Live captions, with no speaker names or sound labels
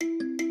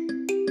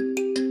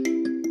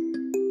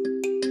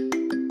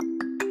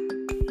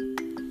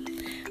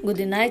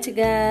Good night,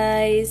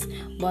 guys.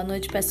 Boa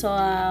noite,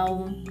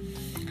 pessoal.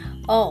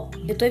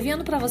 Eu tô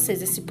enviando para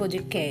vocês esse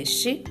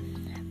podcast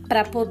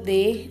para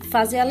poder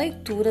fazer a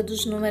leitura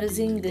dos números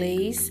em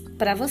inglês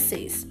para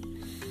vocês.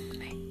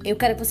 Eu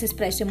quero que vocês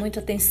prestem muita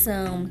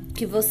atenção,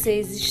 que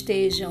vocês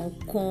estejam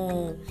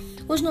com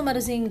os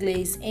números em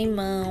inglês em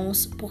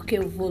mãos, porque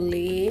eu vou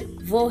ler,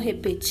 vou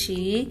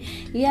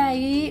repetir, e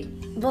aí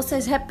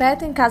vocês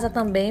repetem em casa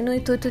também no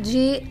intuito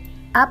de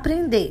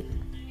aprender,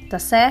 tá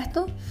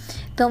certo?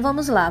 Então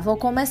vamos lá, vou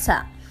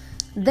começar.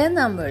 The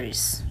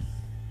numbers,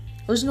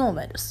 os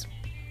números.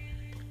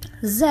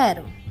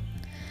 0,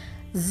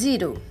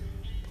 0,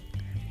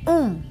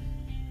 1,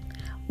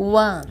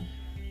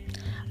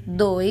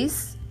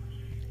 2,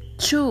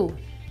 2,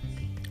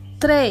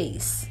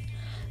 3,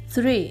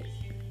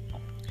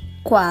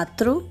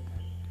 4,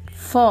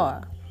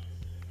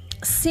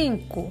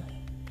 5,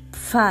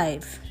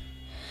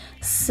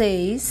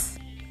 6,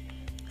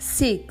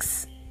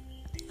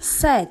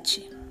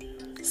 7,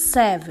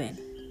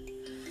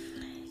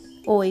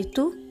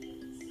 8,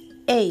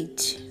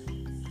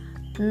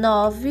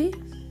 9,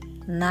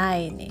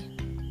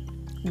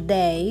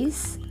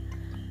 10,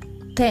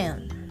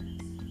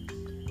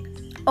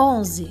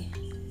 11,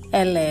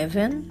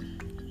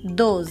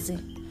 12,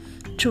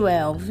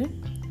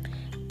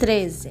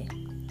 13,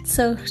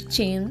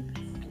 13,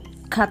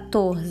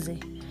 14,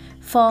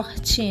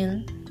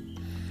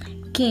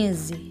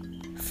 15,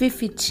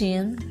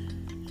 15,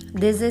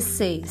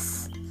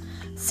 16,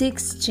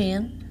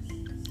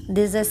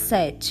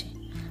 17,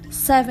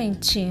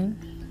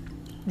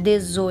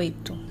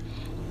 18,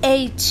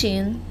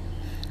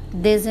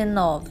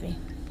 19,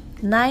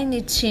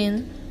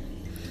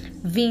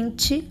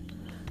 20,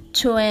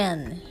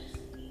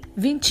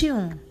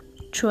 21,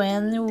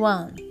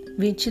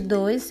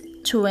 22,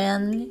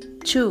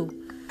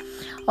 22.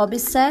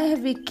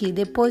 Observe que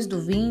depois do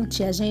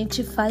 20 a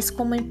gente faz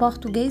como em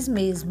português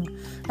mesmo.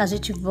 A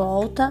gente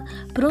volta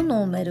para o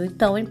número.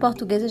 Então, em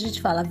português a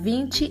gente fala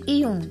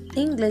 21.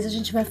 Em inglês a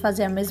gente vai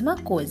fazer a mesma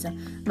coisa.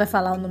 Vai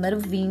falar o número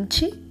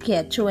 20, que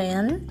é 20,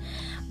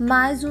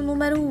 mais o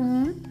número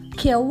 1,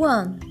 que é o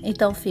 1.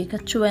 Então, fica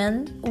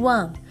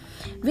 21.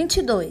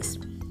 22,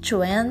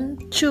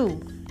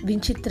 22.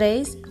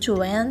 23,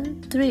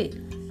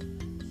 23.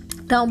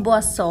 Então,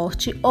 boa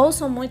sorte.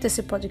 Ouçam muito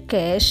esse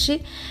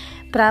podcast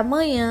para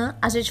amanhã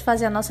a gente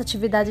fazer a nossa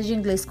atividade de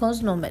inglês com os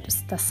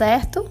números, tá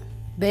certo?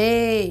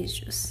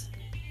 Beijos!